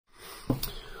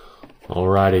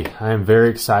Alrighty, I am very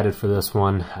excited for this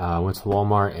one. I went to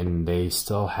Walmart and they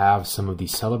still have some of the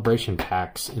celebration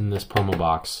packs in this promo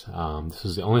box. This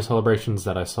is the only celebrations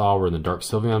that I saw were in the Dark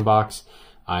Sylveon box.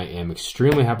 I am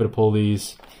extremely happy to pull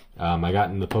these. I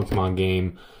got in the Pokemon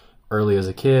game early as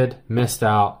a kid, missed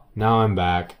out, now I'm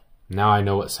back. Now I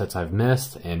know what sets I've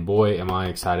missed, and boy am I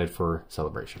excited for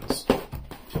celebrations.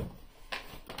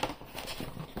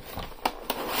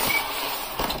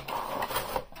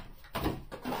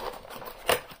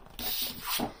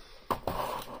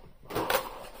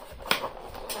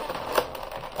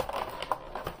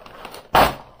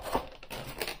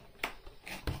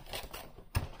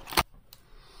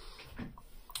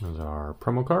 There's our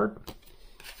promo card,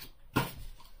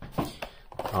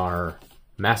 our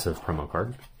massive promo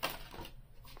card,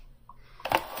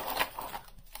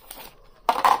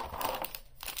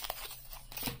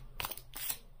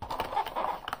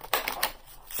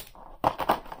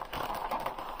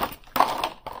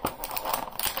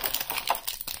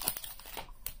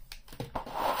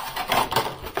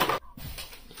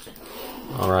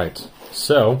 alright,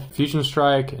 so Fusion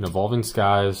Strike and Evolving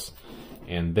Skies,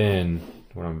 and then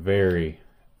what I'm very,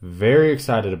 very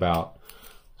excited about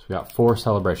is we got 4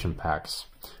 celebration packs.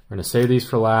 We're going to save these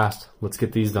for last. Let's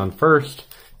get these done first,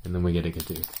 and then we get to get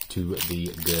to the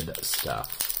good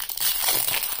stuff.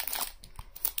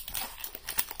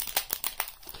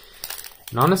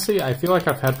 And honestly, I feel like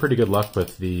I've had pretty good luck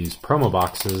with these promo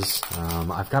boxes.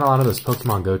 I've got a lot of those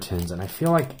Pokemon Go tins, and I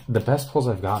feel like the best pulls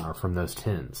I've gotten are from those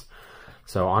tins.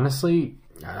 So honestly,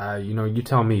 you know, you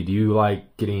tell me, do you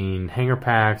like getting hanger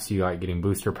packs? Do you like getting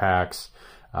booster packs,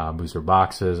 booster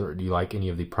boxes, or do you like any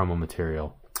of the promo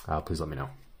material? Please let me know.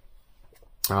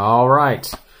 All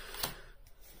right.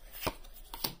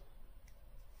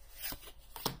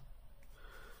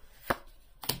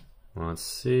 Let's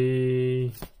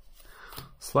see.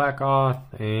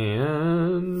 Slackoth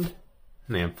and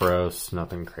Ampharos.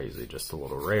 Nothing crazy, just a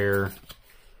little rare.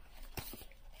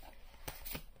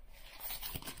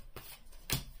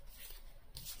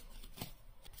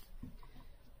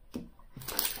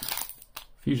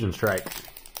 Fusion Strike.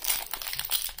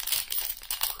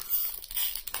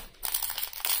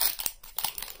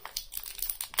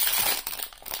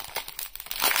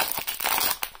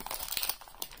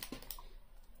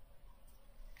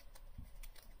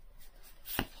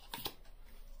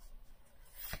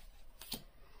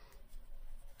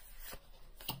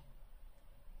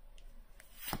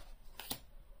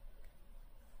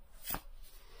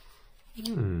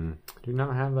 Do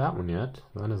not have that one yet.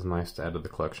 That is nice to add to the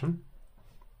collection.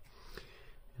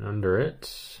 Under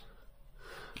it,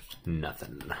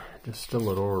 nothing. Just a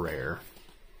little rare.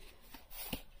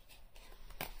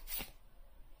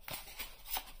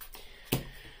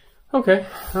 Okay,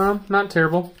 not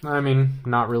terrible. I mean,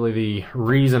 not really the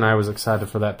reason I was excited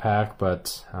for that pack,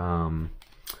 but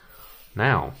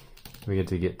now we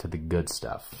get to the good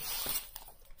stuff.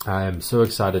 I am so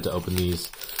excited to open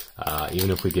these, even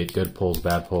if we get good pulls,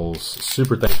 bad pulls.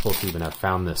 Super thankful to even have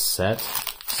found this set.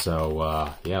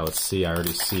 So, yeah, let's see. I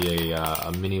already see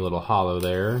a mini little holo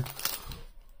there.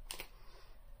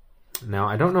 Now,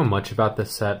 I don't know much about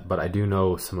this set, but I do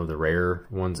know some of the rare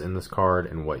ones in this card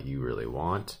and what you really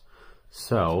want.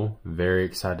 So, very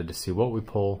excited to see what we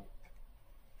pull.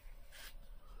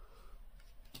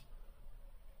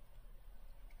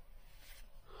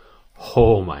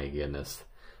 Oh my goodness.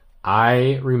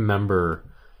 I remember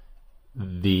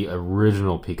the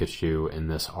original Pikachu in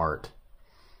this art.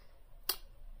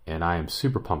 And I am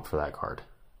super pumped for that card.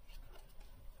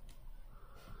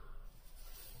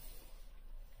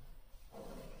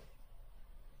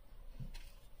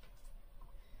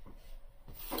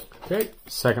 Okay,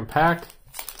 second pack.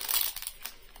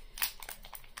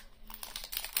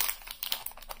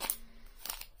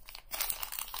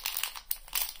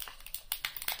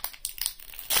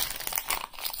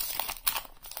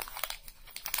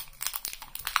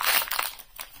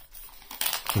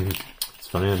 It's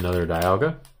funny, another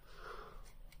Dialga.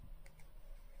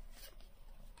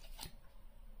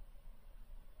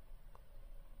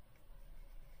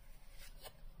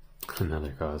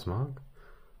 Another Cosmog.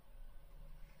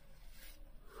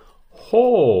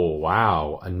 Oh,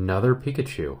 wow. Another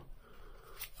Pikachu.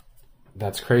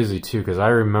 That's crazy, too, because I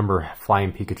remember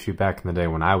Flying Pikachu back in the day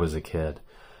when I was a kid.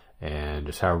 And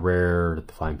just how rare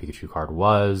the Flying Pikachu card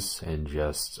was. And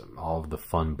just all of the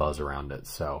fun buzz around it.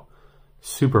 So,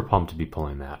 super pumped to be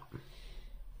pulling that.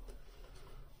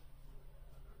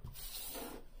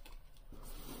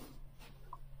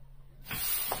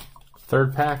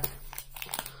 Third pack.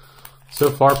 So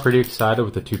far, pretty excited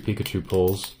with the 2 Pikachu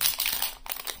pulls.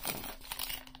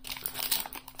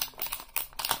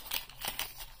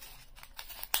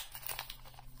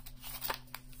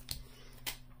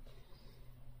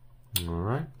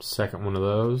 Alright, second one of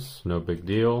those. No big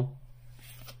deal.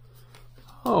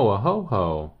 Oh, a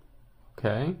Ho-Ho.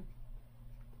 Okay.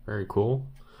 Very cool.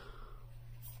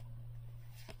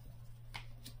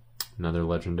 Another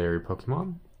legendary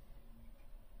Pokemon.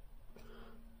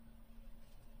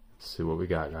 Let's see what we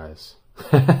got, guys.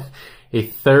 a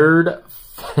third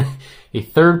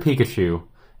Pikachu.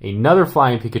 Another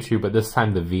flying Pikachu, but this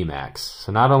time the VMAX.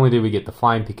 So not only did we get the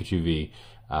flying Pikachu V,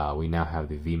 we now have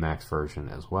the VMAX version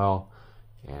as well.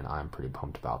 And I'm pretty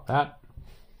pumped about that.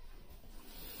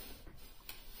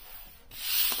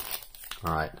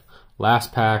 Alright,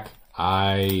 last pack.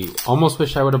 I almost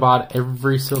wish I would have bought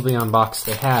every Sylveon box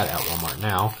they had at Walmart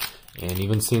now. And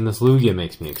even seeing this Lugia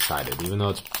makes me excited. Even though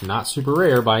it's not super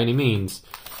rare by any means,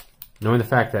 knowing the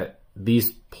fact that these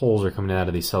pulls are coming out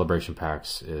of these celebration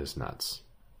packs is nuts.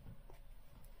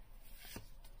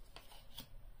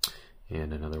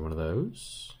 And another one of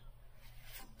those.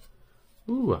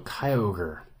 Ooh, a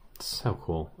Kyogre. So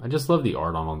cool. I just love the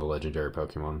art on all the legendary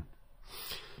Pokemon.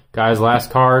 Guys, last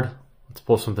card. Let's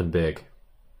pull something big.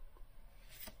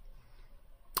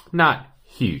 Not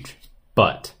huge,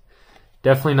 but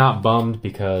definitely not bummed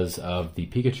because of the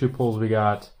Pikachu pulls we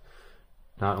got.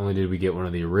 Not only did we get one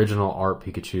of the original art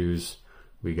Pikachus,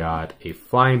 we got a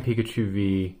flying Pikachu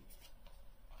V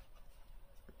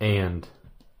and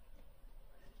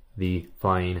the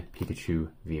flying Pikachu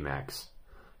VMAX.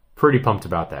 Pretty pumped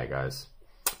about that, guys.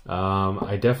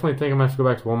 I definitely think I'm going to have to go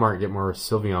back to Walmart and get more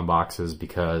Sylveon boxes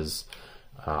because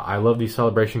I love these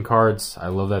celebration cards. I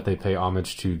love that they pay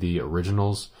homage to the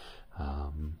originals.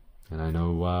 And I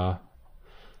know,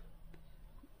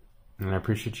 and I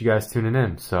appreciate you guys tuning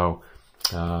in. So,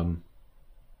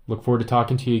 look forward to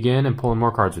talking to you again and pulling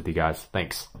more cards with you guys.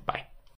 Thanks. Bye.